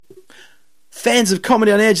Fans of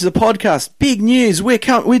Comedy on Edge, the podcast, big news. We're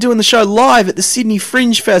doing the show live at the Sydney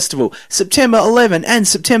Fringe Festival, September 11 and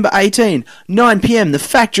September 18, 9 p.m, the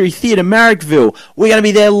Factory Theatre, Marrickville. We're going to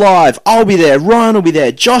be there live. I'll be there. Ryan will be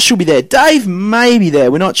there. Josh will be there. Dave may be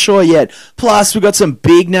there. We're not sure yet. Plus, we've got some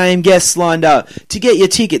big name guests lined up. To get your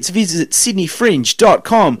tickets, visit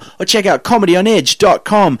sydneyfringe.com or check out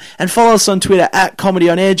comedyonedge.com and follow us on Twitter at Comedy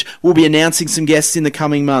on Edge. We'll be announcing some guests in the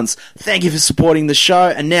coming months. Thank you for supporting the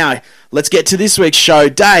show. And now, let's get to this week's show.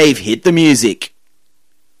 Dave, hit the music.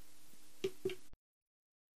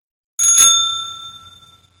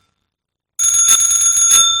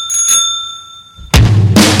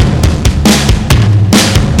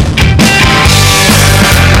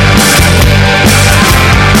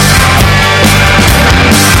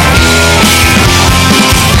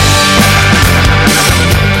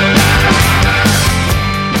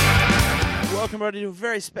 To a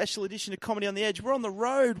very special edition of Comedy on the Edge. We're on the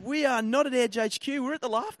road. We are not at Edge HQ. We're at the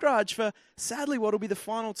Laugh Garage for, sadly, what will be the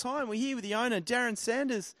final time. We're here with the owner, Darren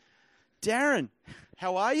Sanders. Darren,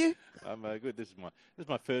 how are you? I'm good. This is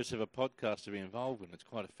my first ever podcast to be involved in. It's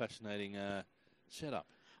quite a fascinating setup.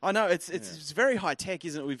 I know it's very high tech,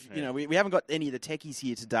 isn't it? We haven't got any of the techies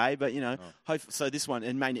here today, but so this one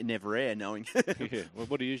it may never air. Knowing. Yeah. Well,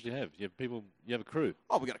 what do you usually have? You have a crew.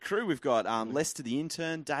 Oh, we've got a crew. We've got Lester the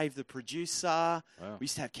intern, Dave the producer. Wow. We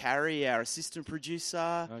used to have Carrie, our assistant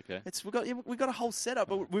producer. Okay. We've got a whole setup,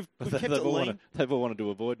 but we've kept it lean. They've all wanted to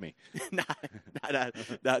avoid me. No.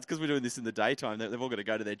 It's because we're doing this in the daytime. They've all got to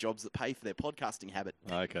go to their jobs that pay for their podcasting habit.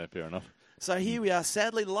 Okay, fair enough. So here we are.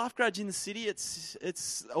 Sadly, the Laugh Garage in the city.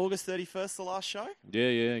 It's August 31st, the last show. Yeah.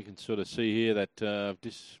 You can sort of see here that I've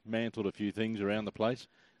dismantled a few things around the place.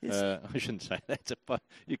 Yes. I shouldn't say that.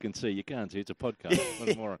 You can see. You can't see. It's a podcast. What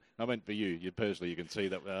a moron. I meant for you. You personally, you can see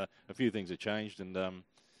that a few things have changed, and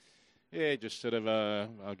just sort of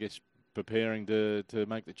I guess preparing to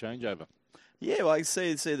make the changeover. Yeah, well, I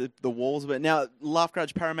can see the walls, but now Laugh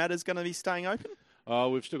Garage Parramatta is going to be staying open. Oh,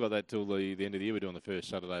 we've still got that till the end of the year. We're doing the first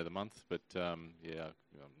Saturday of the month, but can't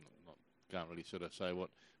really sort of say what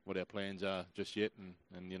our plans are just yet, and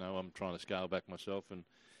I'm trying to scale back myself and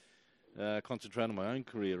concentrate on my own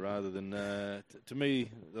career rather than to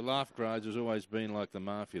me the Laugh Garage has always been like the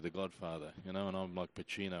Mafia, the Godfather, and I'm like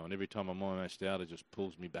Pacino, and every time I'm almost out, it just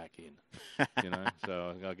pulls me back in,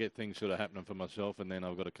 So I get things sort of happening for myself, and then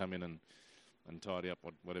I've got to come in and tidy up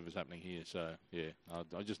whatever's happening here. So,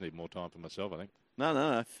 I just need more time for myself, I think.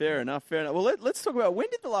 No, fair enough. Well, let's talk about, when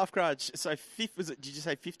did the Laugh Garage, did you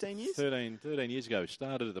say 15 years? 13 years ago. We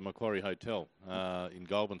started at the Macquarie Hotel in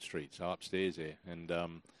Goulburn Street, so upstairs there. And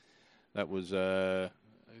that was a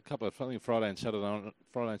couple of, I think Friday and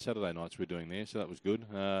Saturday nights we were doing there, so that was good.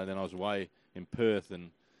 Then I was away in Perth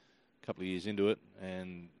and a couple of years into it,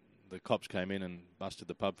 and the cops came in and busted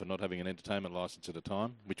the pub for not having an entertainment licence at the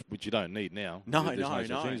time, which you don't need now. There's no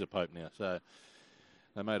such thing as a Pope now. So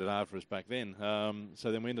they made it hard for us back then.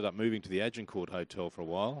 So then we ended up moving to the Agincourt Hotel for a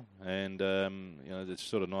while, and it's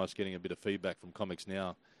sort of nice getting a bit of feedback from comics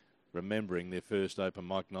now, remembering their first open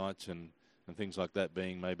mic nights and things like that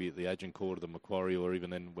being maybe at the Agincourt or the Macquarie, or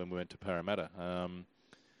even then when we went to Parramatta.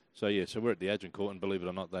 So we're at the Agincourt, and believe it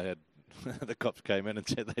or not, they had the cops came in and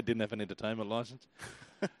said they didn't have an entertainment licence.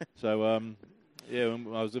 So, when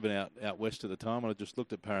I was living out west at the time, and I just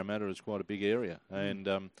looked at Parramatta as quite a big area. And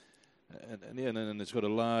it's got a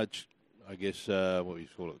large, I guess, what you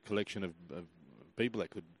call it, collection of people that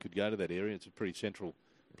could go to that area. It's a pretty central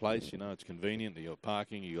place, it's convenient. You got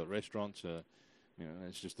parking, you got restaurants,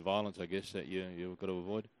 it's just the violence, I guess, that you've got to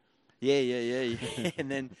avoid. Yeah. And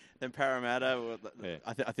then Parramatta.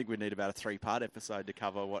 I think we need about a 3-part episode to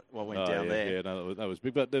cover what went down there. Yeah, no, that was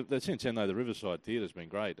big. But since then, though, the Riverside Theatre's been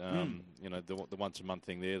great. The once a month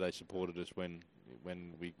thing there, they supported us when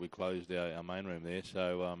we closed our main room there.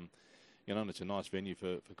 So and it's a nice venue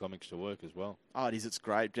for comics to work as well. Oh, it is. It's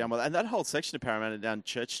great down and that whole section of Parramatta down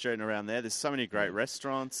Church Street and around there. There's so many great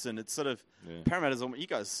restaurants, and it's sort of Parramatta's almost. You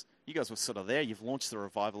guys were sort of there. You've launched the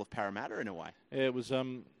revival of Parramatta in a way. Yeah, it was.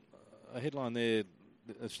 A headline there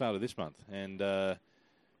at the start of this month, and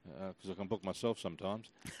because I can book myself sometimes,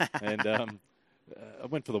 and I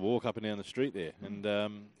went for the walk up and down the street there, and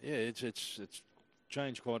it's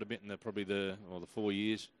changed quite a bit in the 4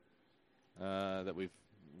 years that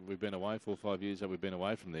we've been away, 4 or 5 years that we've been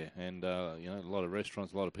away from there, and a lot of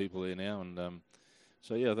restaurants, a lot of people there now, and I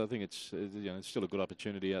think it's still a good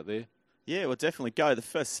opportunity out there. Yeah, well, definitely go. The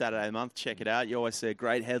first Saturday of the month, check it out. You always see a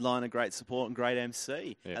great headliner, great support, and great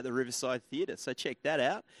MC at the Riverside Theatre. So check that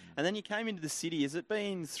out. And then you came into the city. Has it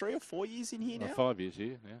been 3 or 4 years in here now? 5 years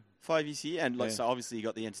here, yeah. 5 years here, and so obviously you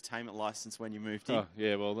got the entertainment license when you moved in. Oh,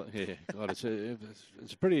 yeah, well, yeah. God, it's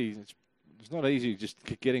it's not easy just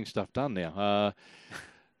getting stuff done now.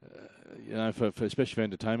 For especially for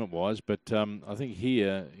entertainment wise, but I think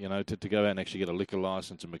here, to go out and actually get a liquor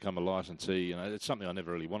license and become a licensee, it's something I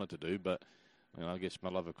never really wanted to do, but I guess my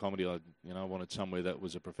love of comedy, I wanted somewhere that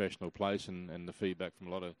was a professional place, and the feedback from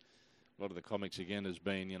a lot of the comics again has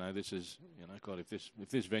been, this is, God, if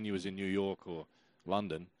this venue was in New York or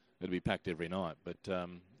London, it'd be packed every night. But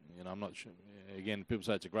I'm not sure. Again, people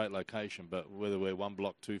say it's a great location, but whether we're one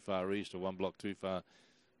block too far east or one block too far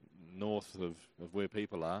north of where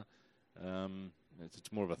people are,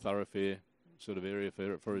 it's more of a thoroughfare sort of area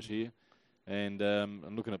for us here. And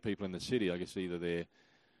looking at people in the city, I guess either they're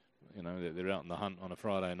out on the hunt on a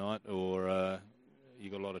Friday night, or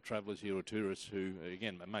you've got a lot of travellers here or tourists who,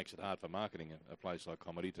 again, it makes it hard for marketing a place like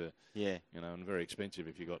comedy to, and very expensive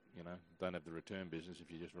if you don't have the return business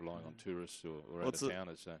if you're just relying on tourists or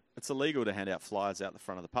out-of-towners. So it's illegal to hand out flyers out the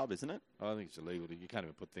front of the pub, isn't it? I think it's illegal. You can't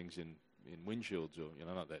even put things in windshields, or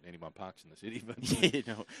not that anyone parks in the city, but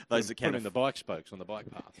those that can in the bike spokes on the bike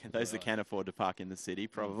path. Those that can afford to park in the city,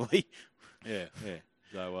 probably. Yeah.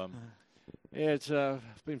 So it's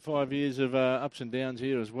been 5 years of ups and downs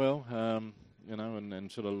here as well.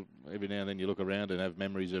 And sort of every now and then you look around and have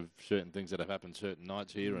memories of certain things that have happened certain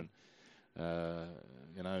nights here, and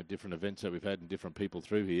different events that we've had and different people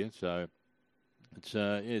through here. So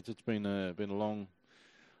it's been a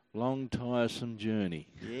long, tiresome journey.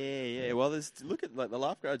 Yeah. Well, look at the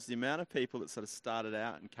Laugh Garage, the amount of people that sort of started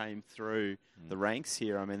out and came through the ranks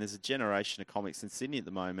here. I mean, there's a generation of comics in Sydney at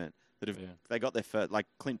the moment that have they got their first, like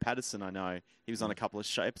Clint Patterson. I know he was on a couple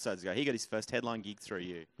of episodes ago. He got his first headline gig through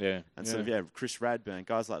you. Yeah, and sort of Chris Radburn,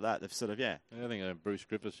 guys like that. They've sort of I think Bruce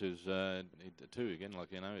Griffiths is too again,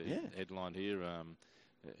 headlined here.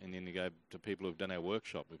 And then you go to people who've done our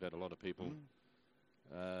workshop. We've had a lot of people.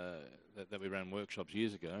 That we ran workshops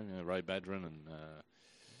years ago, Ray Badron and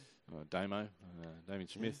Damien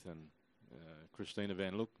Smith and Christina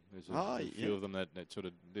Van Look. There's a few of them that sort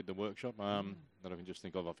of did the workshop that I can just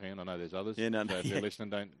think of offhand. I know there's others. So if they're listening,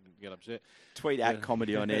 don't get upset. Tweet at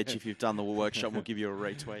Comedy on Edge if you've done the workshop. We'll give you a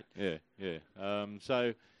retweet. Yeah. I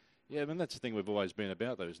mean, that's the thing we've always been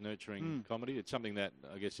about, though, is nurturing comedy. It's something that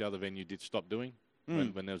I guess the other venue did stop doing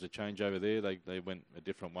when there was a change over there. They went a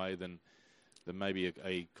different way than maybe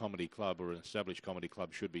a comedy club or an established comedy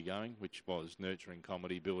club should be going, which was nurturing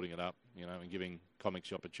comedy, building it up, and giving comics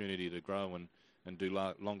the opportunity to grow and do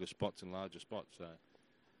longer spots and larger spots. So,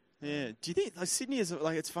 yeah. Do you think Sydney is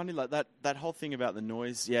it's funny that whole thing about the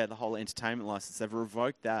noise? Yeah, the whole entertainment license, they've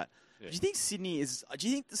revoked that. Yeah. Do you think Sydney is? Do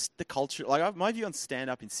you think the culture? My view on stand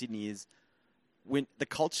up in Sydney is when the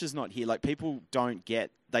culture's not here. Like people don't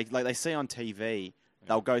get they see on TV.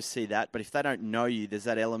 They'll go see that, but if they don't know you, there's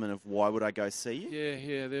that element of why would I go see you?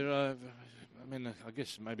 Yeah. There are. I mean, I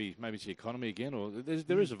guess maybe it's the economy again, or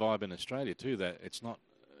there is a vibe in Australia too that it's not.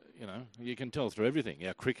 You can tell through everything.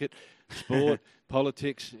 Cricket, sport,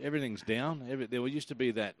 politics, everything's down. There used to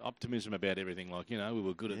be that optimism about everything, like, we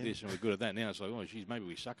were good at this and we're good at that. Now it's like, oh, geez, maybe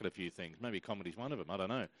we suck at a few things. Maybe comedy's one of them. I don't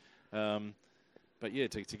know. But yeah,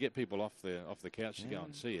 to get people off the couch to go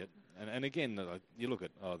and see it. And again, you look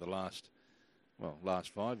at the last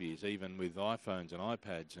 5 years, even with iPhones and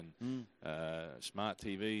iPads and smart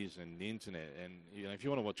TVs and the internet. And if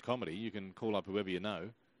you want to watch comedy, you can call up whoever you know,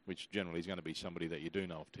 which generally is going to be somebody that you do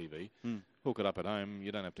know off TV. Hook it up at home.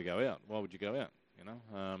 You don't have to go out. Why would you go out?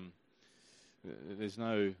 There's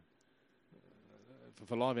no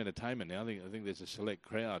for live entertainment now. I think there's a select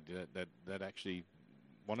crowd that actually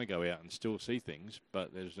want to go out and still see things, but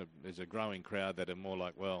there's a growing crowd that are more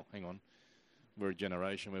like, well, hang on, we're a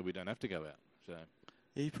generation where we don't have to go out. So.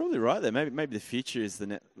 Yeah, you're probably right there. Maybe the future is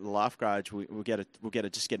the Laugh Garage. We'll get a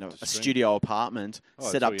studio apartment,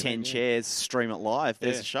 set up 10 chairs, stream it live.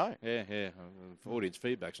 There's a show. Yeah. Audience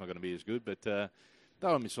feedback's not going to be as good, but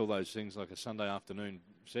don't miss all those things like a Sunday afternoon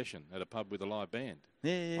session at a pub with a live band.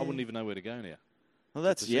 Yeah. I wouldn't even know where to go now. Well,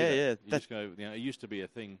 that's You just go. It used to be a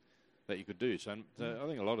thing that you could do. So I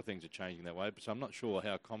think a lot of things are changing that way. So I'm not sure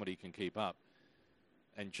how comedy can keep up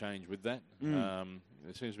and change with that.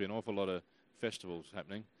 There seems to be an awful lot of festivals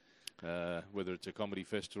happening, whether it's a comedy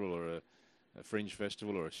festival or a fringe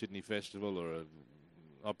festival or a Sydney festival or a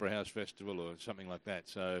opera house festival or something like that.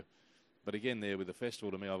 So, but again, there with the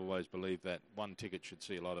festival, to me, I've always believed that one ticket should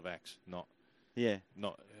see a lot of acts,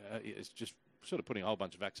 it's just sort of putting a whole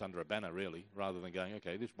bunch of acts under a banner, really, rather than going,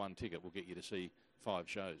 okay, this one ticket will get you to see 5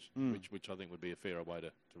 shows, which I think would be a fairer way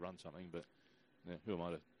to run something, but. Yeah, who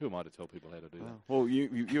am I to tell people how to do that? Well,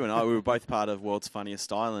 you and I, we were both part of World's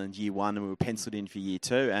Funniest Island year 1, and we were penciled in for year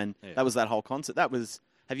 2, and that was that whole concert.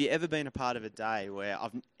 Have you ever been a part of a day where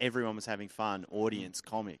everyone was having fun, audience,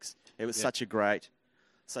 comics? It was such a great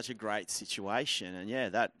such a great situation. And yeah,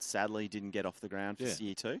 that sadly didn't get off the ground for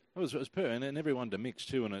year 2. It was and everyone to mix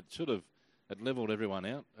too, and it levelled everyone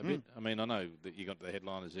out a bit. I mean, I know that you got the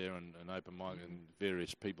headliners there and open mic and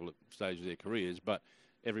various people at stage of their careers, but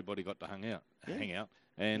everybody got to hang out,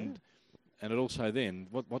 and it also then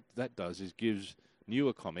what that does is gives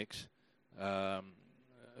newer comics a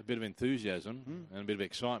bit of enthusiasm and a bit of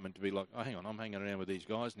excitement to be like, oh, hang on, I'm hanging around with these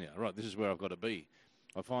guys now. Right, this is where I've got to be.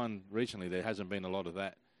 I find recently there hasn't been a lot of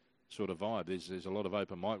that sort of vibe. There's a lot of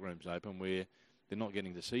open mic rooms open where they're not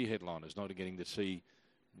getting to see headliners, not getting to see,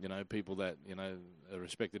 people that, are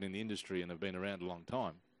respected in the industry and have been around a long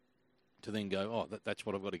time, to then go, oh, that's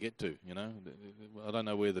what I've got to get to, I don't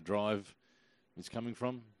know where the drive is coming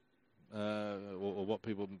from or what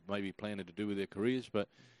people may be planning to do with their careers, but,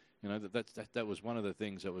 that was one of the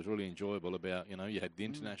things that was really enjoyable about, you had the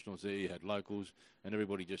internationals there, you had locals, and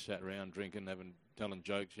everybody just sat around drinking, telling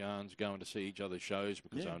jokes, yarns, going to see each other's shows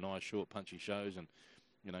because they were nice, short, punchy shows, and,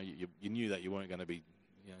 you knew that you weren't going to be,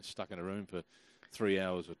 stuck in a room for 3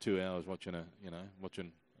 hours or 2 hours watching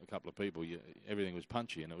a couple of people. Everything was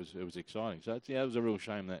punchy and it was exciting. So it was a real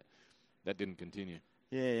shame that didn't continue.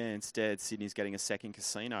 Yeah. Instead, Sydney's getting a second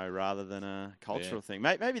casino rather than a cultural thing.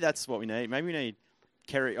 Maybe that's what we need. Maybe we need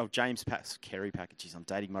Kerry Packer. Geez, I'm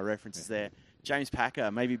dating my references there. James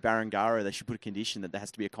Packer, maybe Barangara. They should put a condition that there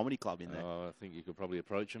has to be a comedy club in there. Oh, I think you could probably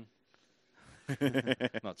approach him.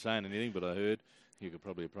 Not saying anything, but I heard you could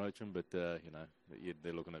probably approach them, but they're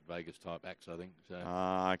looking at Vegas-type acts, I think. So,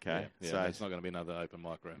 okay. Yeah, so it's not going to be another open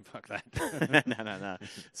mic room. Fuck that. No.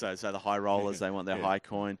 So the high rollers, they want their high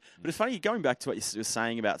coin. But it's funny, going back to what you were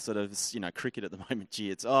saying about sort of, cricket at the moment,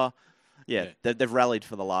 they've rallied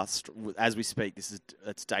for the last, as we speak,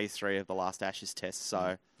 it's day 3 of the last Ashes test,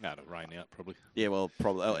 so... It'll rain out, probably. Yeah, well,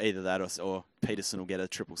 probably either that or Peterson will get a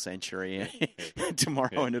triple century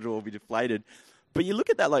tomorrow and it'll all be deflated. But you look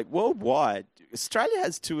at that, like, worldwide, Australia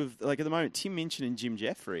has 2 of, like, at the moment, Tim Minchin and Jim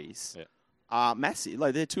Jeffries are massive.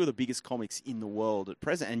 Like, they're 2 of the biggest comics in the world at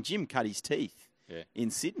present. And Jim cut his teeth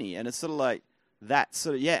in Sydney. And it's sort of like that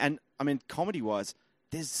sort of, and, I mean, comedy-wise,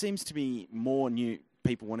 there seems to be more new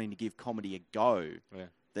people wanting to give comedy a go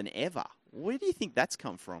than ever. Where do you think that's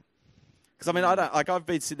come from? Because, I mean, I've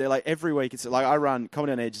been sitting there, like, every week. It's like I run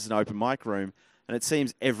Comedy on Edge as an open mic room. And it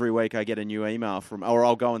seems every week I get a new email or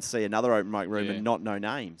I'll go and see another open mic room and not know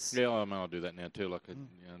names. Yeah, I mean, I'll do that now too. Like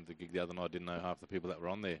the gig the other night, I didn't know half the people that were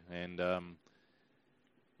on there. And I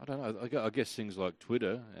don't know, I guess things like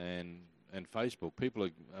Twitter and Facebook, people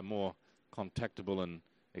are more contactable and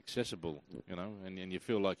accessible, and you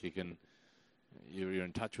feel like you're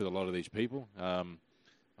in touch with a lot of these people.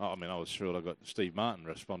 I mean, I was thrilled. I got Steve Martin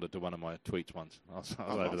responded to one of my tweets once. I was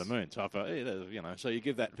over the moon. So I thought, so you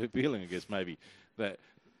give that feeling, I guess, maybe that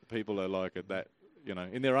people are like at that,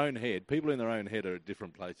 in their own head. People in their own head are at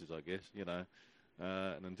different places, I guess, and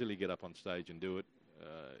until you get up on stage and do it,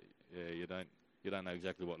 you don't know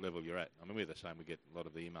exactly what level you're at. I mean, we're the same. We get a lot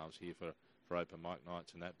of the emails here for open mic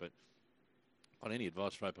nights and that, but on any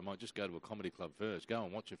advice for open mic, just go to a comedy club first. Go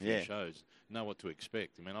and watch a few shows. Know what to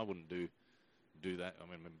expect. I mean, I wouldn't do that. I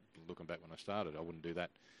mean, looking back when I started, I wouldn't do that.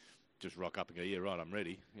 Just rock up and go, yeah, right, I'm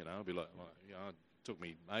ready. I'd be like, it took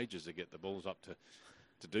me ages to get the balls up to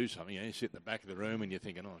do something. You sit in the back of the room and you're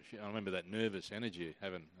thinking, oh, shit. I remember that nervous energy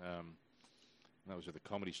having, that was at the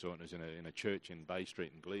Comedy Store, and it was in a church in Bay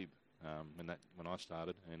Street in Glebe when I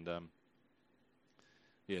started. And, that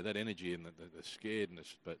energy and the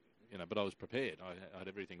scaredness, but I was prepared. I had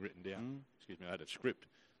everything written down. Excuse me, I had a script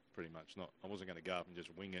pretty much. I wasn't going to go up and just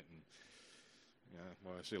wing it and,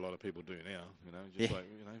 well, I see a lot of people do now, fuck,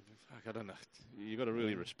 I don't know. You got to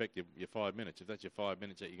really respect your 5 minutes. If that's your 5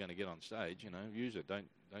 minutes that you're going to get on stage, use it. Don't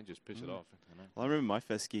just piss it off. Well, I remember my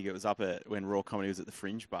first gig. It was up when Raw Comedy was at the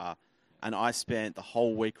Fringe Bar, and I spent the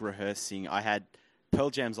whole week rehearsing. I had Pearl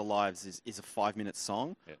Jam's Alive is a 5-minute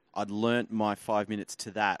song. Yep. I'd learnt my 5 minutes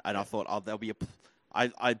to that, and I thought, there'll be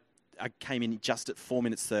I came in just at 4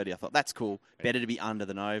 minutes 30. I thought that's cool. Better to be under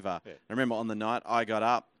than over. I remember on the night I got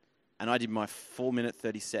up. And I did my 4-minute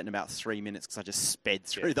 30 set in about 3 minutes because I just sped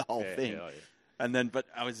through the whole thing. And then, but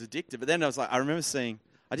I was addicted. But then I was like, I remember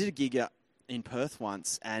I did a gig in Perth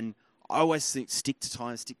once, and I always think, stick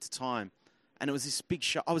to time. And it was this big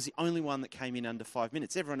show. I was the only one that came in under 5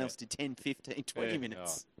 minutes. Everyone else did 10, 15, 20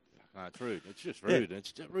 minutes. No, it's rude. It's just rude.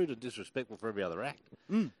 It's just rude and disrespectful for every other act.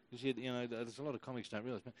 Because, there's a lot of comics don't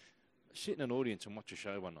realise. Sit in an audience and watch a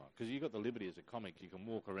show one night, because you've got the liberty as a comic. You can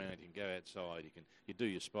walk around, you can go outside, you do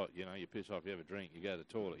your spot, you piss off, you have a drink, you go to the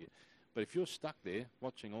toilet. But if you're stuck there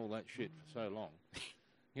watching all that shit for so long,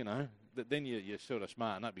 then you're sort of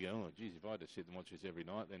smarten up. You go, oh, geez, if I just sit and watch this every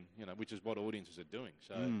night, then, which is what audiences are doing.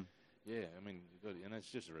 So Yeah, I mean, and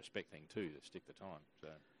it's just a respect thing too to stick the time. So.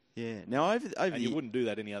 Yeah. Now over and you wouldn't do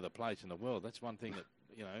that any other place in the world. That's one thing that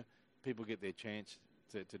people get their chance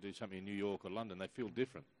to do something in New York or London. They feel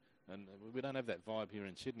different, and we don't have that vibe here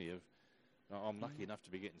in Sydney. Of I'm lucky enough to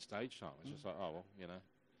be getting stage time. It's just like, oh well,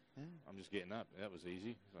 I'm just getting up. That was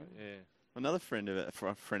easy. Like, yeah. Another friend of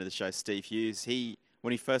the show, Steve Hughes.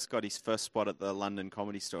 When he first got his first spot at the London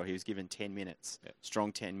Comedy Store, he was given 10 minutes,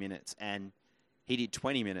 strong 10 minutes, and he did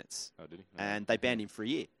 20 minutes. Oh, did he? And they banned him for a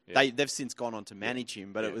year. Yeah. They've since gone on to manage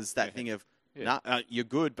him, but it was that thing of, you're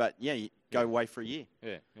good, but you go away for a year.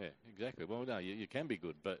 Yeah, exactly. Well, no, you can be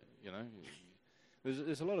good, but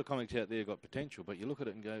there's a lot of comics out there who've got potential, but you look at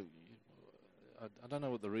it and go, I don't know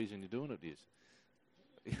what the reason you're doing it is.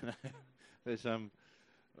 There's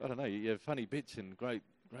I don't know. You have funny bits and great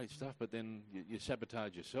stuff, but then you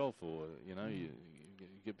sabotage yourself, or you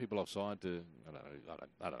get people offside to.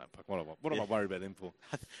 I don't know. What am I worried about them for?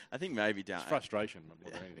 I think maybe down. It's frustration more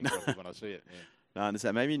than anything when I see it. Yeah. No, I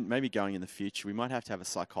understand. Maybe going in the future, we might have to have a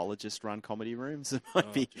psychologist run comedy rooms. It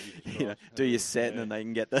might be, do your set and then they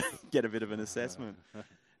can get a bit of an assessment.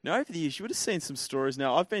 Now, over the years, you would have seen some stories.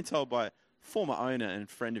 Now, I've been told by former owner and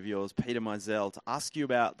friend of yours, Peter Mizell, to ask you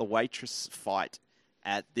about the waitress fight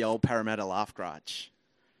at the old Parramatta Laugh Garage.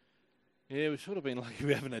 Yeah, we've sort of been lucky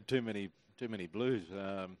we haven't had too many blues.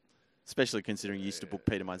 Especially considering you used to book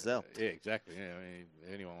Peter Mizell. Yeah, exactly. Yeah, I mean,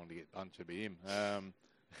 anyone wanted to get punched, it'd be him.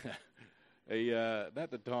 At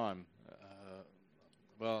the time,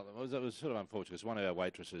 it was sort of unfortunate because one of our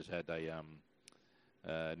waitresses had an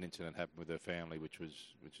incident happen with her family, which was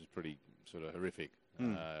pretty sort of horrific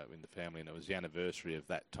in the family, and it was the anniversary of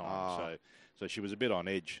that time. So she was a bit on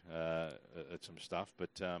edge at some stuff,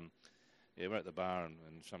 but we're at the bar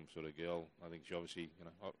and some sort of girl. I think she obviously,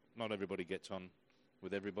 not everybody gets on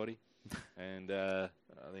with everybody, and I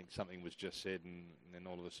think something was just said, and then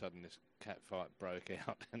all of a sudden this cat fight broke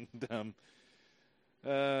out, and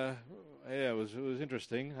it was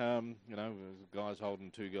interesting. Guys holding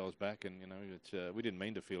two girls back, and we didn't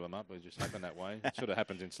mean to feel them up. It just happened that way. It sort of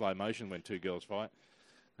happens in slow motion when two girls fight.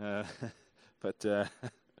 But I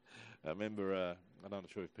remember, I'm not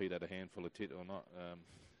sure if Pete had a handful of tit or not.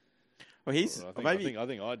 Well, I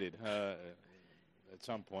think I did at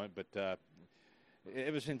some point, but.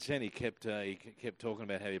 Ever since then, he kept talking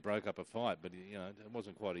about how he broke up a fight, but it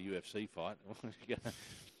wasn't quite a UFC fight.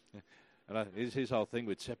 And his whole thing,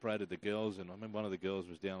 we'd separated the girls, and I remember one of the girls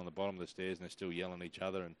was down on the bottom of the stairs, and they're still yelling at each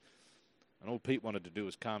other, and all Pete wanted to do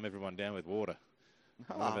was calm everyone down with water.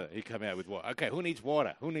 He came out with water. Okay, who needs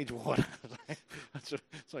water? Who needs water? It's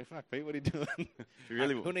like, fuck, Pete, what are you doing?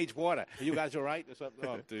 Who needs water? Are you guys all right?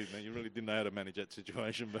 Oh, dude, man, you really didn't know how to manage that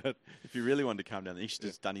situation. But if you really wanted to calm down, he should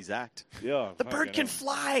have just done his act. Yeah, the bird can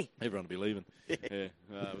fly. Everyone would be leaving. It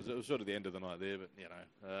was sort of the end of the night there, but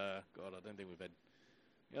God, I don't think we've had.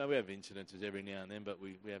 We have incidences every now and then, but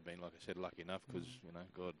we have been, like I said, lucky enough because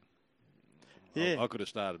God, I could have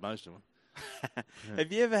started most of them.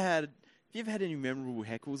 Have you ever had any memorable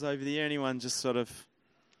heckles over the year? Anyone just sort of...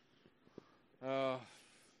 Sorry,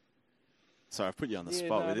 I've put you on the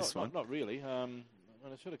spot with this one. Not really. When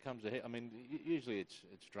it sort of comes to I mean, usually it's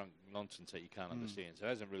drunk nonsense that you can't understand. So there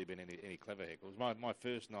hasn't really been any clever heckles. My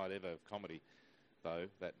first night ever of comedy, though,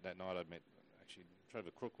 that night I met... Actually,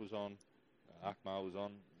 Trevor Crook was on, Akmal was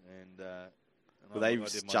on, and... Were they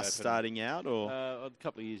just starting out, or...? A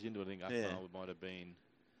couple of years into it, I think Akmal might have been...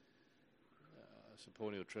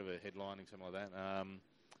 supporting or Trevor headlining, something like that.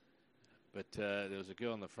 But there was a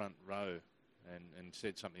girl in the front row and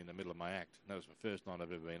said something in the middle of my act. That was the first night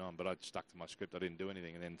I've ever been on, but I'd stuck to my script. I didn't do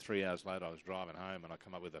anything. And then 3 hours later, I was driving home and I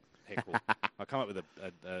come up with a heckle. I come up with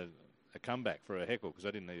a comeback for a heckle because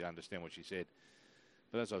I didn't really understand what she said.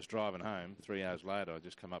 But as I was driving home, 3 hours later, I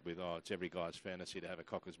just come up with, it's every guy's fantasy to have a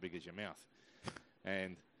cock as big as your mouth.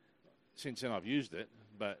 And since then I've used it,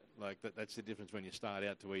 but that's the difference when you start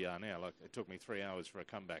out to where you are now. Like it took me 3 hours for a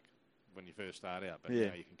comeback when you first start out, but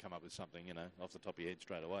now you can come up with something, off the top of your head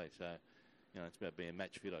straight away. So, it's about being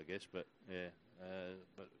match fit, I guess. But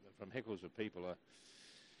but from heckles of people,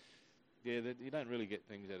 you don't really get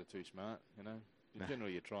things that are too smart.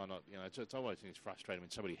 Generally you try not. It's always frustrating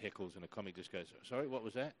when somebody heckles and a comic just goes, "Sorry, what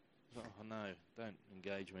was that?" Oh no, don't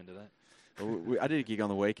engage me into that. Well, I did a gig on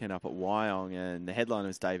the weekend up at Wyong, and the headliner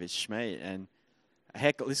was David Schmeat, and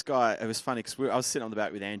this guy, it was funny because I was sitting on the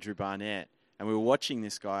back with Andrew Barnett, and we were watching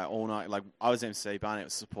this guy all night. Like, I was MC, Barnett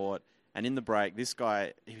was support, and in the break, this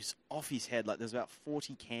guy, he was off his head. Like, there's about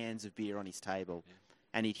 40 cans of beer on his table,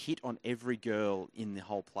 and he'd hit on every girl in the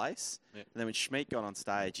whole place. Yeah. And then when Schmeat got on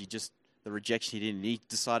stage, the rejection he didn't, he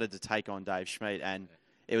decided to take on Dave Schmeat, and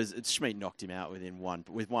Schmeat knocked him out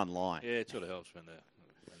with one line. Yeah, it sort of helps when they're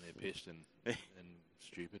pissed and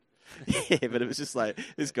stupid. Yeah, but it was just like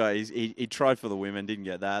this guy. He tried for the women, didn't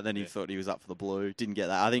get that. Then he thought he was up for the blue, didn't get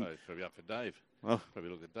that. I think he's probably up for Dave. Oh. Probably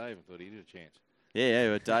looked at Dave and thought he did a chance. Yeah,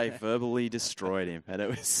 but Dave verbally destroyed him, and it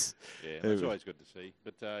was. Yeah, it's always good to see.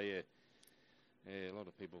 But yeah, a lot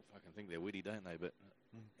of people fucking think they're witty, don't they? But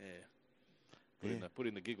put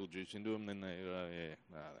in the giggle juice into them, then they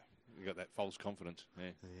you got that false confidence.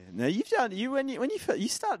 Yeah. Now you've done when you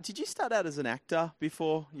start. Did you start out as an actor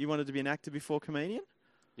before you wanted to be an actor before comedian?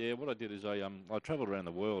 Yeah, what I did is I travelled around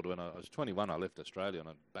the world. When I was 21, I left Australia and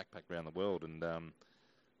I backpacked around the world. And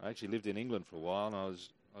I actually lived in England for a while. And I was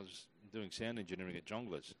doing sound engineering at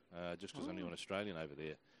Jongleurs, just because I knew an Australian over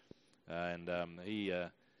there. And he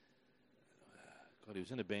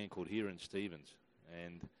was in a band called Here and Stevens,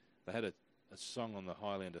 and they had a song on the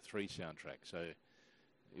Highlander 3 soundtrack. So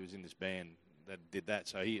he was in this band that did that.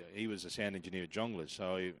 So he was a sound engineer at Jongleurs.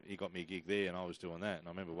 So he got me a gig there, and I was doing that. And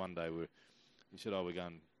I remember one day he said, we're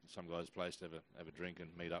going to some guy's place to have a drink and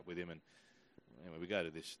meet up with him. And anyway, we go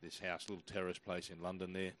to this house, little terrace place in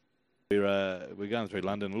London there. We're going through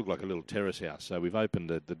London. It looked like a little terrace house. So we've opened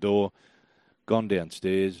the door, gone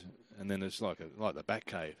downstairs, and then it's like the back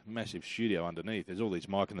cave, massive studio underneath. There's all these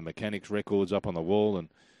Mike and the Mechanics records up on the wall,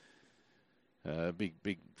 and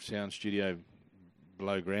big sound studio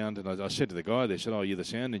below ground. And I said to the guy there, I said, you're the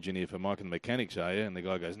sound engineer for Mike and the Mechanics, are you? And the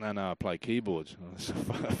guy goes, no, I play keyboards.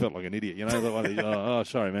 I felt like an idiot, you know.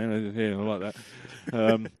 Sorry, man. Yeah, I like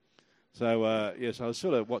that. So I was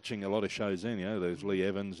sort of watching a lot of shows then, you know. There's Lee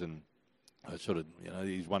Evans, and I sort of, you know,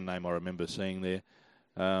 he's one name I remember seeing there.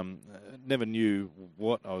 Never knew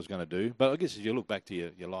what I was going to do. But I guess as you look back to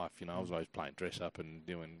your life, you know, I was always playing dress up and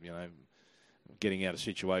doing, you know, getting out of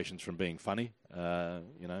situations from being funny,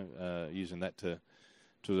 using that to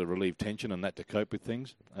relieve tension and that to cope with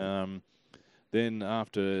things. Then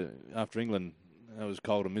after England, it was a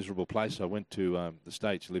cold and miserable place. I went to the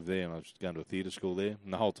States, lived there, and I was going to a theatre school there.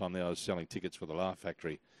 And the whole time there I was selling tickets for the Laugh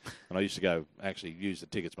Factory. And I used to go actually use the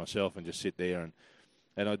tickets myself and just sit there.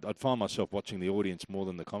 And I'd find myself watching the audience more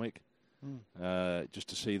than the comic, just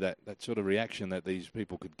to see that sort of reaction that these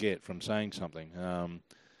people could get from saying something.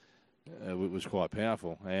 It was quite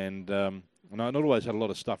powerful. And I not always had a lot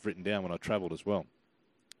of stuff written down when I travelled as well,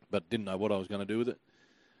 but didn't know what I was going to do with it.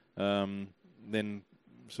 Then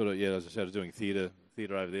sort of, as I said, I was doing theatre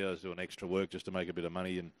over there. I was doing extra work just to make a bit of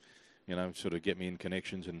money and, you know, sort of get me in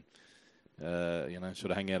connections and,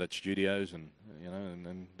 sort of hang out at studios and, you know,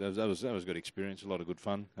 and that was a good experience, a lot of good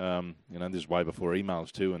fun. This is way before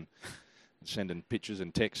emails too, and sending pictures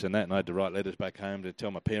and texts and that, and I had to write letters back home to tell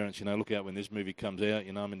my parents, you know, look out when this movie comes out,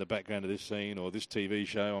 you know, I'm in the background of this scene, or this TV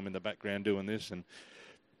show, I'm in the background doing this, and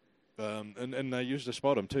they used to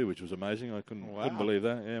spot them too, which was amazing. I couldn't believe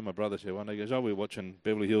that. Yeah, my brother said one day, he goes, we were watching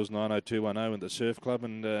Beverly Hills 90210 at the surf club,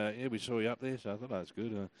 and we saw you up there, so I thought, that's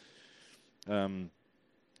good.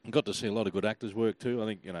 Got to see a lot of good actors work too. I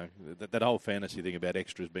think, you know, that whole fantasy thing about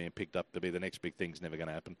extras being picked up to be the next big thing's never going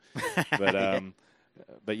to happen.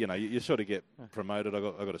 But you know, you sort of get promoted. I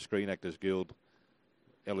got a Screen Actors Guild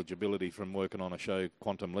eligibility from working on a show,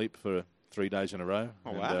 Quantum Leap, for 3 days in a row.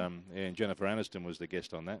 Oh, wow. And Jennifer Aniston was the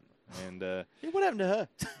guest on that. And what happened to her?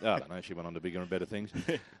 I don't know. She went on to bigger and better things.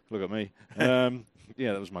 Look at me.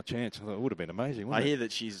 That was my chance. I thought it would have been amazing. I hear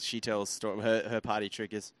that she tells story. Her party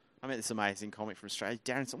trick is, I met this amazing comic from Australia,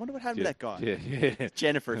 Darren. I wonder what happened to that guy. Yeah.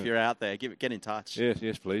 Jennifer, if you're out there, get in touch.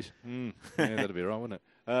 Yes, please. Yeah, that'd be right, wouldn't it?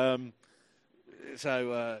 There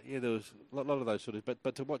was a lot of those sort of.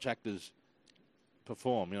 But to watch actors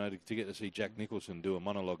perform, you know, to get to see Jack Nicholson do a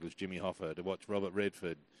monologue as Jimmy Hoffa, to watch Robert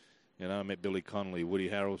Redford, you know, I met Billy Connolly, Woody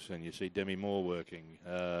Harrelson. You see Demi Moore working.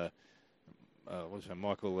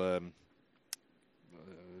 Michael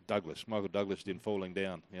Douglas. Michael Douglas did Falling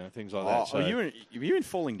Down. You know, things like that. So you were in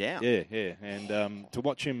Falling Down. Yeah. And to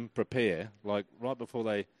watch him prepare, like right before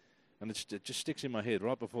they, and it just sticks in my head.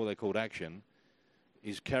 Right before they called action,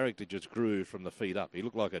 his character just grew from the feet up. He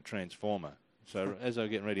looked like a transformer. So as I was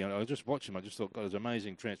getting ready, I was just watching him. I just thought, God, it was an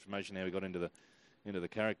amazing transformation how he got into the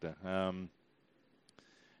character. So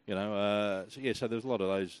there's a lot of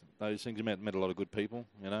those things. I met a lot of good people.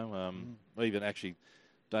 You know, even actually,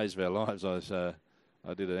 Days of Our Lives.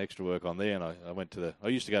 I did an extra work on there, and I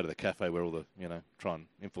used to go to the cafe where all the, you know, try and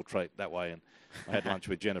infiltrate that way, and I had lunch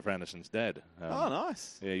with Jennifer Aniston's dad.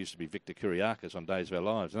 Nice. Yeah, he used to be Victor Kiriakis on Days of Our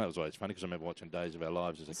Lives, and that was always funny because I remember watching Days of Our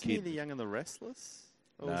Lives as a kid. Isn't he The Young and the Restless?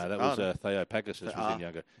 No, that was Theo Pagasus was in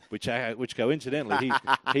Younger, which coincidentally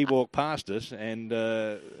he walked past us and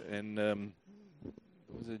the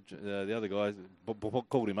other guy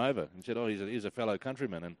called him over and said, he's a fellow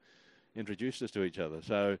countryman, and introduced us to each other.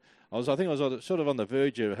 So I think I was sort of on the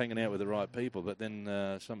verge of hanging out with the right people, but then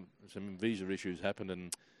some visa issues happened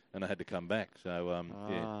and I had to come back. So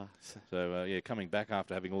coming back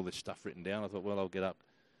after having all this stuff written down, I thought, well, I'll get up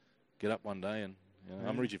one day and.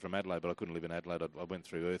 I'm originally from Adelaide, but I couldn't live in Adelaide. I went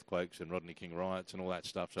through earthquakes and Rodney King riots and all that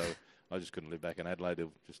stuff, so I just couldn't live back in Adelaide.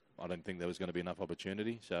 I don't think there was going to be enough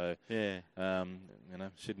opportunity. So,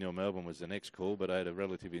 Sydney or Melbourne was the next call, but I had a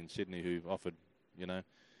relative in Sydney who offered,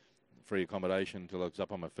 free accommodation until I was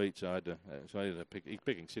up on my feet. So I ended up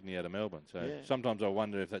picking Sydney out of Melbourne. So sometimes I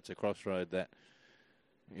wonder if that's a crossroad that,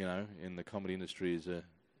 in the comedy industry is a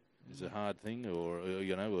hard thing, or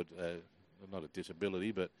not a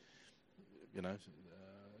disability, but.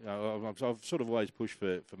 I've sort of always pushed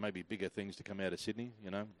for maybe bigger things to come out of Sydney,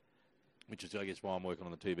 which is, I guess, why I'm working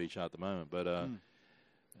on the TV show at the moment. But,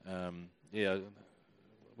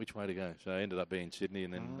 which way to go? So I ended up being Sydney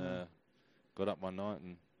and then got up one night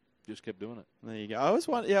and just kept doing it. There you go. I was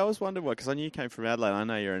wondering because I knew you came from Adelaide. I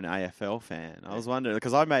know you're an AFL fan. I was wondering,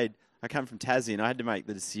 because I came from Tassie and I had to make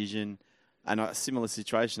the decision, and a similar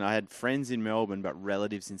situation. I had friends in Melbourne but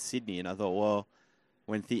relatives in Sydney, and I thought, well,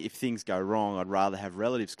 if things go wrong, I'd rather have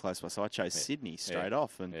relatives close by. So I chose Sydney straight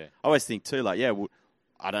off. And I always think too,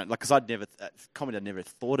 because comedy I'd never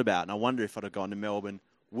thought about. And I wonder if I'd have gone to Melbourne,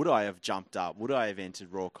 would I have jumped up? Would I have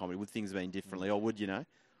entered Raw Comedy? Would things have been differently? Or would,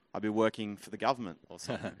 I'd be working for the government or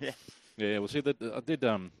something? Well, see, I did,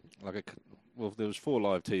 there was 4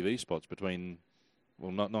 live TV spots between,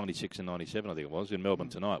 96 and 97, I think it was, in Melbourne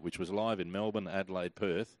Tonight, which was live in Melbourne, Adelaide,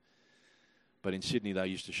 Perth. But in Sydney, they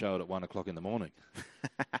used to show it at 1 o'clock in the morning.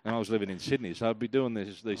 And I was living in Sydney, so I'd be doing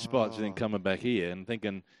these spots and then coming back here and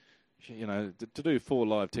thinking, to do 4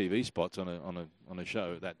 live TV spots on a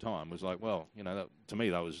show at that time was like, well, to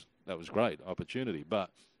me that was great opportunity.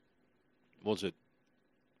 But was it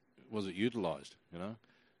utilised?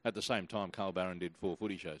 At the same time, Carl Barron did 4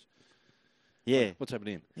 footy shows. Yeah. What's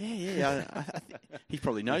happening? Yeah. He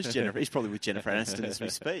probably knows Jennifer. He's probably with Jennifer Aniston as we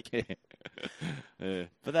speak. Yeah.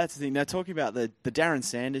 But that's the thing. Now, talking about the Darren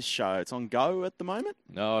Sanders show, it's on Go at the moment?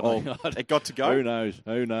 No, it got to go? Who knows?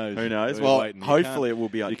 Well, hopefully it will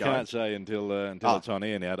be on Go. You can't say until it's on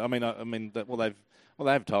air now.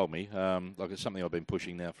 They've told me. It's something I've been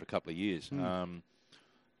pushing now for a couple of years.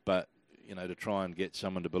 But to try and get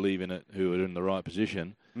someone to believe in it who are in the right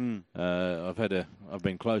position. I've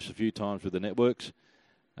been close a few times with the networks,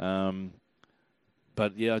 but I'm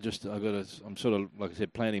sort of, like I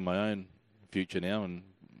said, planning my own future now, and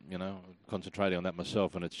concentrating on that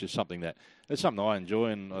myself. And it's just something I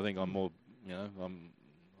enjoy, and I think I'm more, I'm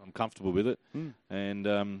comfortable with it, and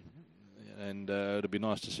it'd be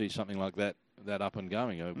nice to see something like that up and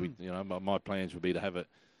going. My plans would be to have it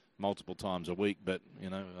multiple times a week, but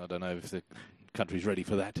I don't know if the country's ready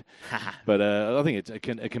for that. But I think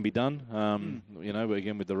it can be done.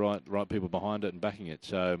 Again, with the right people behind it and backing it.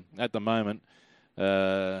 So at the moment,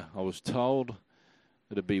 I was told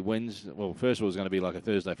it'd be Wednesday. Well, first of all, it was going to be like a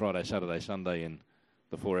Thursday, Friday, Saturday, Sunday in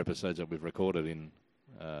the 4 episodes that we've recorded in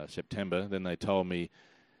September. Then they told me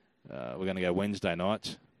we're going to go Wednesday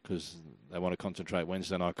nights because they want to concentrate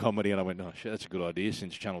Wednesday night comedy. And I went, oh, shit, that's a good idea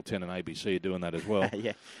since Channel 10 and ABC are doing that as well.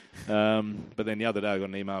 Yeah. But then the other day I got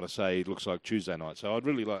an email to say it looks like Tuesday night. So I'd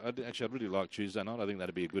really like Tuesday night. I think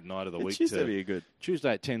that'd be a good night of the week. Tuesday would be good.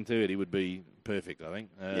 Tuesday at 10:30 would be perfect, I think.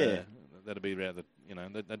 That'd be around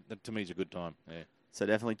that to me is a good time. Yeah. So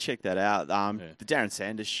definitely check that out. The Darren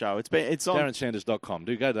Sanders show. It's on DarrenSanders.com.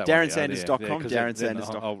 Do go to that. DarrenSanders.com.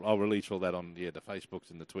 DarrenSanders.com. I'll release all that on the Facebooks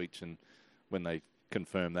and the tweets, and when they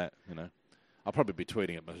confirm that, I'll probably be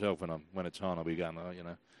tweeting it myself when it's on. I'll be going,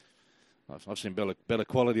 I've seen better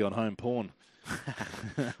quality on home porn.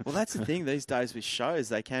 Well, that's the thing these days with shows.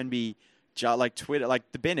 They can be like Twitter.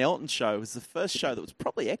 Like the Ben Elton show was the first show that was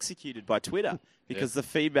probably executed by Twitter because the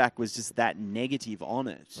feedback was just that negative on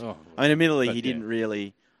it. Oh, admittedly, he didn't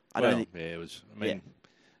really. It was.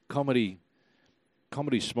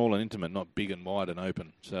 Comedy's small and intimate, not big and wide and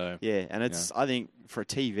open. So and it's. I think for a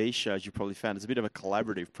TV show, as you probably found, it's a bit of a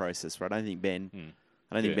collaborative process. Where I don't think Ben.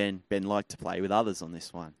 I don't think Ben liked to play with others on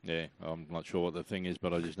this one. Yeah, I'm not sure what the thing is,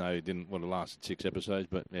 but I just know it didn't. Well, it lasted 6 episodes,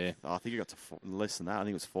 but yeah. I think it got to less than that. I think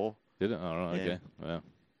it was 4. Did it? All right. Okay. Wow.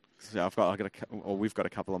 So we've got a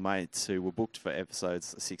couple of mates who were booked for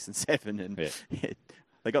episodes 6 and 7, and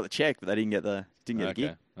they got the check, but they didn't get the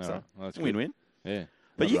gig. All so right. Well, win-win. Yeah.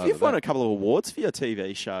 But you've won a couple of awards for your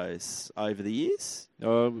TV shows over the years.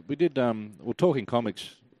 We did. Talking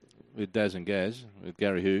Comics with Daz and Gaz, with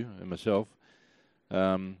Gary Hu and myself.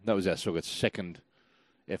 That was our sort of second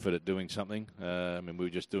effort at doing something. I mean, we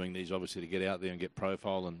were just doing these obviously to get out there and get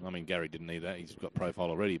profile. And I mean, Gary didn't need that; he's got profile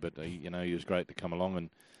already. But he was great to come along and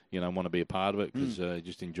want to be a part of it because he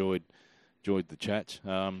just enjoyed the chats.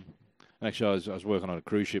 Actually, I was working on a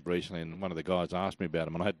cruise ship recently, and one of the guys asked me about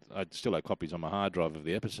them, and I still had copies on my hard drive of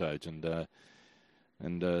the episodes, and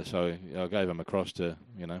so I gave them across to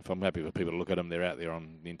if I'm happy for people to look at them, they're out there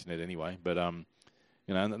on the internet anyway. But and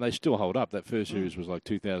they still hold up. That first series was like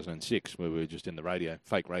 2006, where we were just in the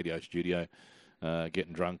fake radio studio,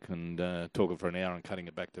 getting drunk and talking for an hour and cutting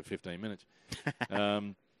it back to 15 minutes.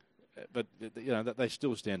 But they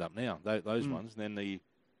still stand up now. Those ones. And then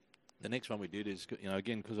the next one we did is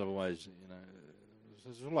again because I've always it's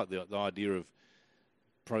sort of like the idea of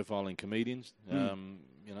profiling comedians. And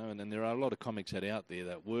then there are a lot of comics that are out there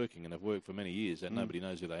that are working and have worked for many years and nobody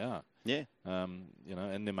knows who they are. Yeah.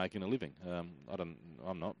 And they're making a living. I'm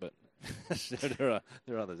not, but there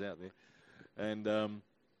are others out there. And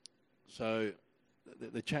so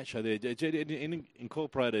the chat show there, it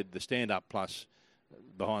incorporated the stand-up plus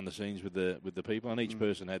behind the scenes with the people, and each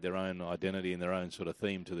person had their own identity and their own sort of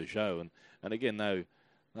theme to the show. And again, they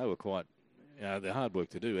were quite, they're hard work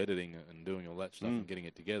to do, editing and doing all that stuff and getting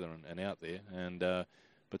it together and out there. And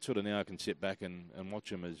but sort of now I can sit back and watch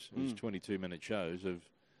them as 22-minute shows of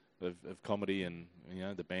comedy and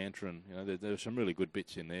the banter and there's some really good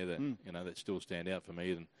bits in there that that still stand out for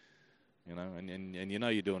me. And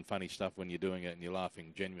you're doing funny stuff when you're doing it and you're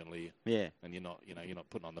laughing genuinely. Yeah. And you're not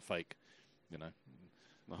putting on the fake.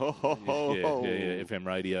 FM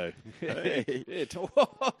radio.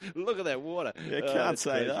 Look at that water. You can't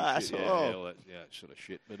say that. Shit. It's sort of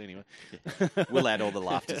shit. But anyway, we'll add all the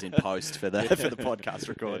laughters in post for the podcast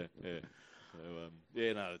record. So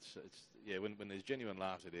when there's genuine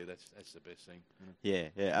laughter there, that's the best thing. Yeah,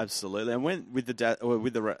 absolutely. And when with the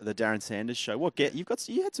Darren Sanders show,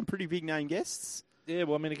 you had some pretty big name guests. Yeah,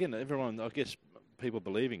 well, I mean, again, everyone, I guess, people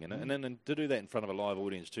believing in it, and then to do that in front of a live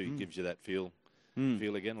audience too gives you that feel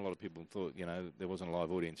again. A lot of people thought there wasn't a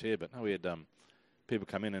live audience here, but no, we had people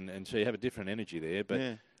come in and so you have a different energy there.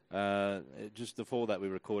 But just before that, we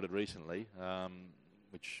recorded recently,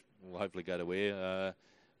 which will hopefully go to air.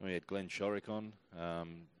 We had Glenn Shorrock on,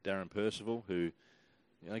 Darren Percival, who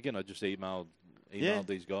again I just emailed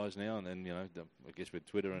these guys now, and then I guess with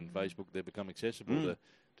Twitter and Facebook they've become accessible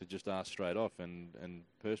to just ask straight off. And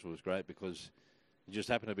Percival was great because he just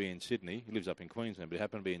happened to be in Sydney. He lives up in Queensland, but he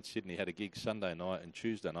happened to be in Sydney. Had a gig Sunday night and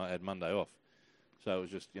Tuesday night. Had Monday off, so it was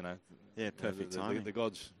just perfect timing. The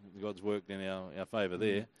gods worked in our favour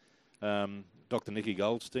there. Dr. Nikki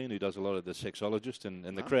Goldstein, who does a lot of the sexologist,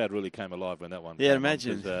 and the crowd really came alive when that one. Yeah,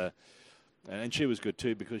 imagine. And she was good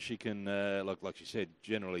too because she can, like she said,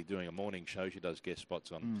 generally doing a morning show. She does guest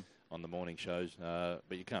spots on the morning shows,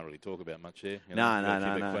 but you can't really talk about much there.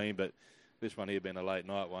 No. Clean, but this one here being a late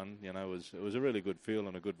night one, it was a really good feel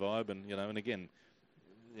and a good vibe, and again,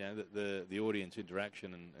 the audience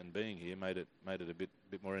interaction and being here made it a bit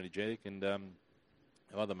more energetic. And our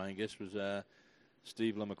other main guest was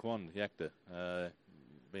Steve LeMaquan, the actor,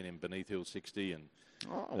 been in Beneath Hill 60 and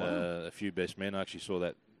a few Best Men. I actually saw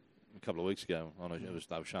that a couple of weeks ago.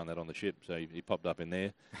 They were showing that on the ship, so he popped up in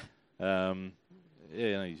there.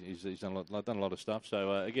 He's done a lot of stuff.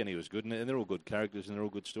 So again, he was good, and they're all good characters, and they're all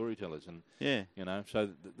good storytellers. And so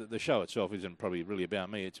the show itself isn't probably really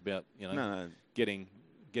about me. It's about getting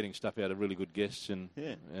stuff out of really good guests and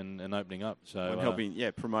opening up. So and helping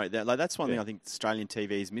promote that. Like that's one thing I think Australian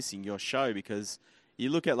TV is missing. Your show, because you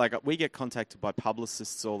look at we get contacted by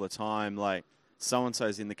publicists all the time. Like so and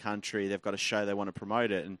so's in the country, they've got a show, they want to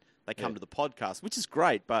promote it, and they come to the podcast, which is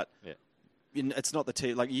great, but it's not the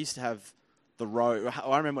TV. Like you used to have the row.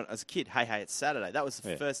 I remember as a kid, Hey It's Saturday. That was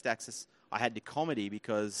the first access I had to comedy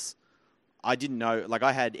because I didn't know. Like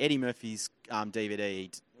I had Eddie Murphy's DVD.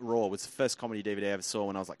 Raw was the first comedy DVD I ever saw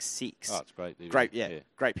when I was like 6. Oh, it's great. DVD. Great,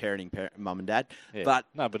 great parenting, mum and dad. Yeah. But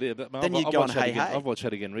then you go on Hey. I've watched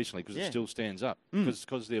that again recently because it still stands up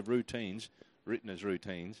because they're routines, written as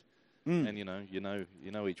routines, and you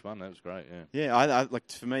know each one. That was great. Yeah. I like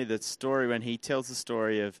for me the story when he tells the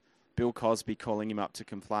story of Bill Cosby calling him up to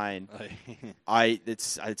complain.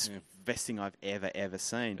 It's the best thing I've ever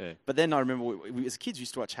seen. Yeah. But then I remember we as kids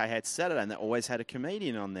used to watch Hey It's Saturday, and they always had a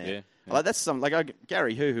comedian on there. Yeah. Like that's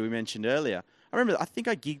Gary who we mentioned earlier. I remember I think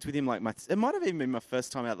I gigged with him it might have even been my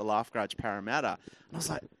first time out the Laugh Garage Parramatta, and I was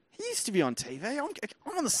like, he used to be on TV.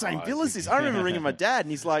 I'm on the same bill as this. I remember ringing my dad, and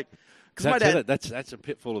he's like, because my dad. That's a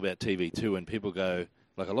pitfall about TV too, when people go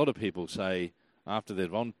like a lot of people say after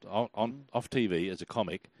they're off TV as a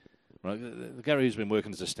comic. right? Gary's been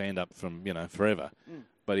working as a stand-up from, forever.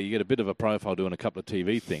 But you get a bit of a profile doing a couple of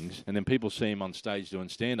TV things, and then people see him on stage doing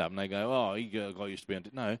stand-up, and they go, oh, he guy used to be on...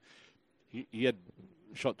 No, he had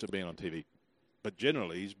shots of being on TV. But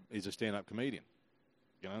generally, he's a stand-up comedian,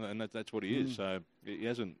 and that's what he is. So he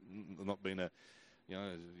hasn't not been a...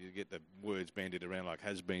 you get the words bandied around like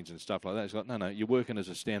has-beens and stuff like that. It's like, no, you're working as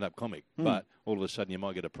a stand-up comic, but all of a sudden you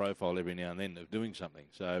might get a profile every now and then of doing something.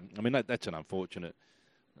 So, I mean, that's an unfortunate,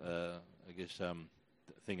 I guess,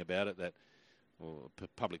 thing about it, that or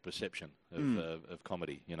public perception of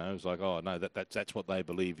comedy. It's like, oh, no, that's what they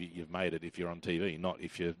believe you've made it if you're on TV, not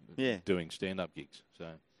if you're doing stand-up gigs. So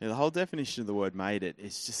the whole definition of the word "made it"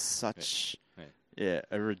 is just such,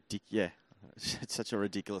 it's such a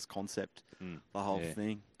ridiculous concept. The whole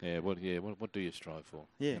thing. Yeah. What do you strive for?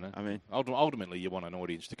 Yeah. I mean, ultimately, you want an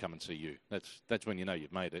audience to come and see you. That's when you know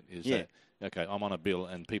you've made it. That, okay, I'm on a bill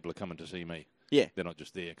and people are coming to see me. Yeah. They're not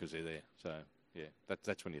just there because they're there. So yeah,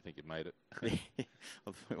 that's when you think you've made it.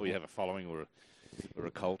 Or you have a following or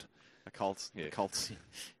a cult. A cult. Yeah. Cults.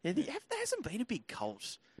 Yeah. There hasn't been a big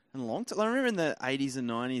cult in a long time. I remember in the 80s and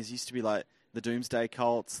 90s, used to be like the Doomsday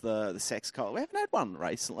cults, the sex cult. We haven't had one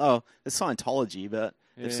recently. Oh, there's Scientology, but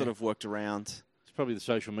they've sort of worked around. It's probably the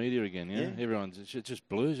social media again, it just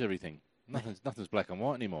blurs everything. Nothing's black and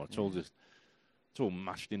white anymore. It's all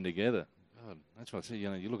mushed in together. God, that's what I say.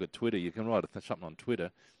 You look at Twitter, you can write something on Twitter,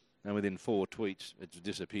 and within 4 tweets, it's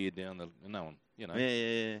disappeared down the no one.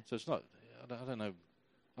 Yeah. So it's not. I don't know.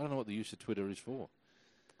 I don't know what the use of Twitter is for.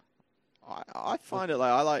 I find it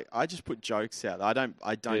I just put jokes out. I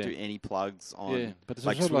don't do any plugs on. Yeah, but it's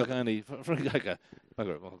sort of like only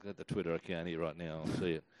I'll get the Twitter account here right now. I'll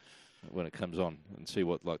see it when it comes on and see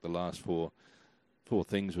what like the last four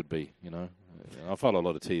things would be. I follow a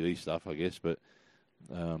lot of TV stuff, I guess, but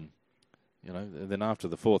then after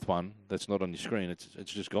the 4th one, that's not on your screen.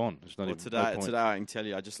 It's just gone. It's not even today. Today I can tell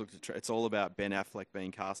you, I just looked at. It's all about Ben Affleck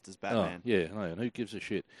being cast as Batman. Oh, yeah, no, and who gives a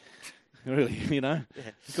shit? Really, the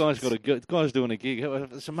guy's doing a gig.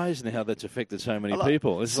 It's amazing how that's affected so many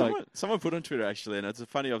people. It's someone put on Twitter actually, and it's a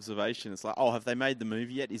funny observation. It's like, oh, have they made the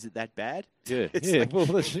movie yet? Is it that bad? Yeah,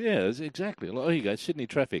 it's exactly. Like, here you go, Sydney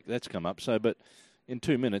traffic. That's come up. So, but in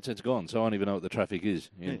 2 minutes, it's gone. So I don't even know what the traffic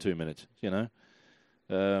is in 2 minutes.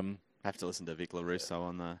 I have to listen to Vic LaRusso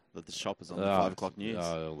on the shoppers on the 5 o'clock news.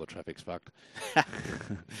 Oh, all the traffic's fucked.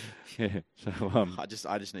 Yeah. So I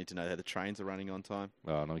just need to know how the trains are running on time.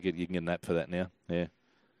 Oh no, you can get an app for that now. Yeah.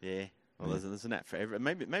 Yeah. Well, there's an app for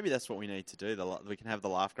everyone. Maybe that's what we need to do. We can have the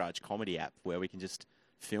Laugh Garage comedy app where we can just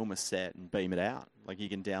film a set and beam it out. Like you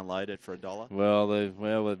can download it for $1.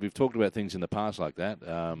 Well, we've talked about things in the past like that.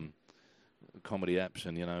 Comedy apps,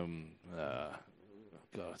 and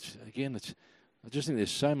God, again, I just think there's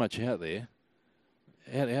so much out there.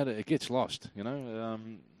 It gets lost,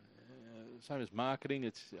 Same as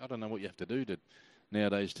marketing. I don't know what you have to do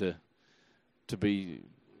nowadays to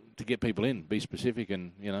get people in. Be specific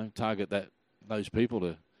and target those people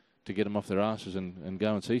to get them off their asses and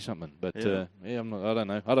go and see something. But I don't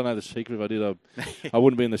know. I don't know the secret. If I did, I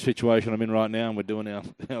wouldn't be in the situation I'm in right now. And we're doing our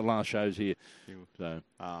last shows here. So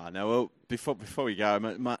well, before we go,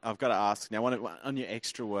 I've got to ask now on your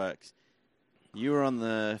extra works. You were on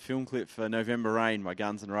the film clip for November Rain by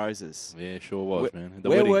Guns N' Roses. Yeah, sure was, man.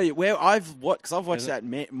 Where were you? Because I've watched that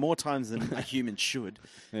more times than a human should.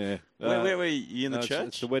 Yeah. Where were you in the church?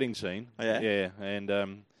 It's the wedding scene. Oh, yeah? Yeah,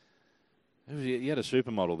 and he had a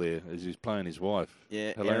supermodel there as he was playing his wife.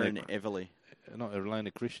 Yeah, Erin Everly. Not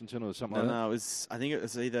Elena Christensen or something like that? No, I think it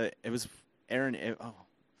was Erin... It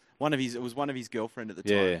was one of his girlfriend at the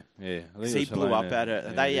time. Yeah. Because he blew up at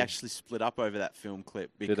her. They actually split up over that film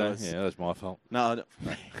clip because. Did they? Yeah, that's my fault. No,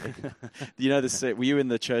 were you in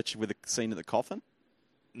the church with the scene of the coffin?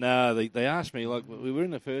 No, they asked me. Like we were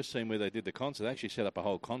in the first scene where they did the concert. They actually set up a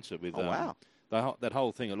whole concert with. Oh wow! That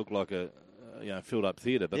whole thing. It looked like a filled up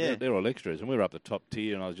theatre, but they're all extras, and we were up the top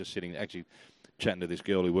tier. And I was just sitting, actually chatting to this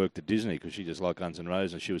girl who worked at Disney because she just liked Guns N'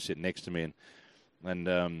 Roses, and she was sitting next to me,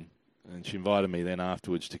 and she invited me then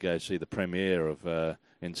afterwards to go see the premiere of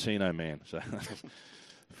Encino Man. So,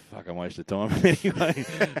 fucking waste of time anyway.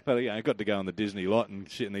 But I got to go on the Disney lot and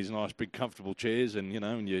sit in these nice, big, comfortable chairs, and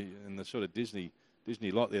and you in the sort of Disney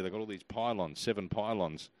lot there. They've got all these pylons, 7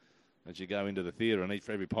 pylons, as you go into the theatre, and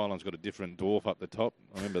every pylon's got a different dwarf up the top.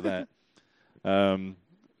 I remember that. So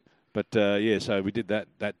we did that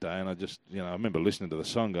day, and I just, I remember listening to the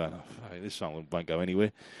song going, oh, this song won't go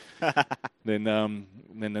anywhere. Then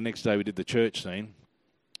the next day we did the church scene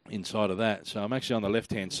inside of that. So I'm actually on the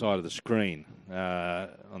left-hand side of the screen,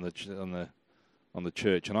 on on the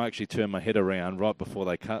church, and I actually turned my head around right before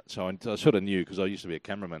they cut, so I sort of knew, because I used to be a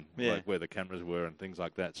cameraman, like where the cameras were and things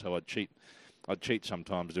like that. So I'd cheat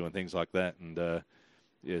sometimes doing things like that, and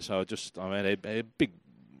so I had a big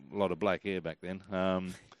lot of black hair back then.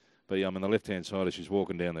 But yeah, I'm on the left-hand side as she's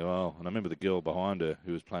walking down the aisle, and I remember the girl behind her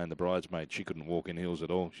who was playing the bridesmaid. She couldn't walk in heels at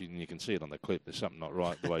all. And you can see it on the clip. There's something not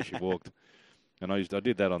right the way she walked. And I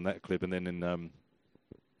did that on that clip, and then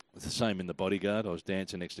it's the same in The Bodyguard. I was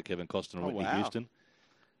dancing next to Kevin Costner and Whitney Houston,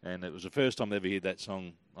 and it was the first time they ever heard that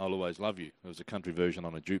song, "I'll Always Love You." It was a country version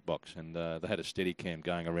on a jukebox, and they had a steady cam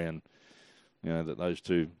going around. That those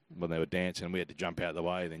two, when they were dancing, we had to jump out of the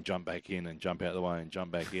way, then jump back in, and jump out of the way, and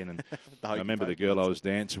jump back in. And I remember the girl I was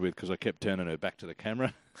dancing with, because I kept turning her back to the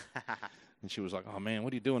camera. And she was like, "Oh, man,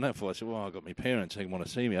 what are you doing that for?" I said, "Well, I've got my parents who want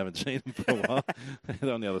to see me. I haven't seen them for a while.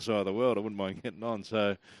 They're on the other side of the world. I wouldn't mind getting on."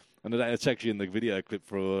 So, and it's actually in the video clip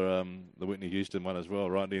for the Whitney Houston one as well,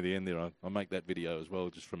 right near the end there. I make that video as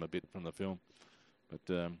well, just from a bit from the film. But,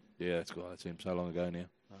 that's cool. That's him so long ago now.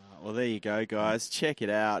 Well, there you go, guys. Check it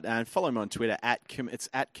out. And follow him on Twitter. It's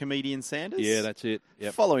at Comedian Sanders. Yeah, that's it.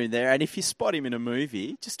 Yep. Follow him there. And if you spot him in a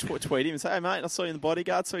movie, just tweet him and say, "Hey, mate, I saw you in The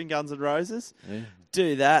Bodyguard, saw you in Guns N' Roses." Yeah.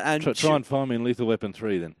 Do that. And try and find me in Lethal Weapon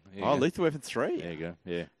 3 then. Lethal Weapon 3. There you go.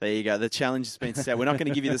 Yeah. There you go. The challenge has been set. We're not going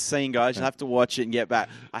to give you the scene, guys. You'll have to watch it and get back.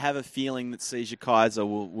 I have a feeling that Seizure Kaiser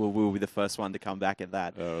will be the first one to come back at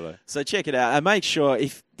that. Oh, really? So check it out. And make sure,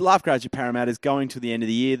 if Laugh Garage at Parramatta is going to the end of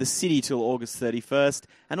the year, the city till August 31st.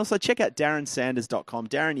 And also check out DarrenSanders.com.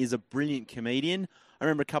 Darren is a brilliant comedian. I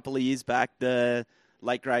remember a couple of years back, the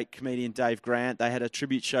late great comedian Dave Grant, they had a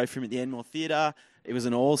tribute show for him at the Enmore Theatre. It was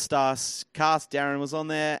an all-star cast. Darren was on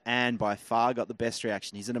there and by far got the best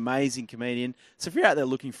reaction. He's an amazing comedian. So if you're out there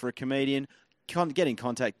looking for a comedian, get in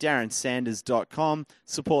contact, DarrenSanders.com.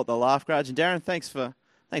 Support the Laugh Garage. And Darren, thanks for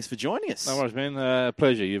joining us. No worries, man.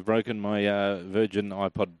 Pleasure. You've broken my Virgin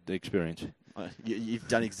iPod experience. You've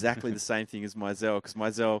done exactly the same thing as Mizell, because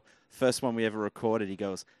Mizell, first one we ever recorded, he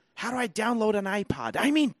goes, "How do I download an iPod?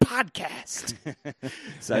 I mean podcast."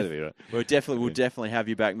 So right. we'll definitely have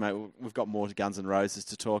you back, mate. We've got more Guns N' Roses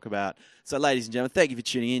to talk about. So, ladies and gentlemen, thank you for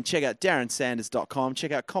tuning in. Check out DarrenSanders.com.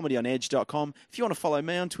 Check out ComedyOnEdge.com. If you want to follow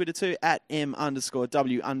me on Twitter too, at @M_W_OH.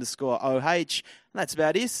 And that's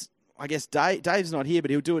about it. I guess Dave's not here,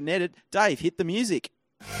 but he'll do it in edit. Dave, hit the music.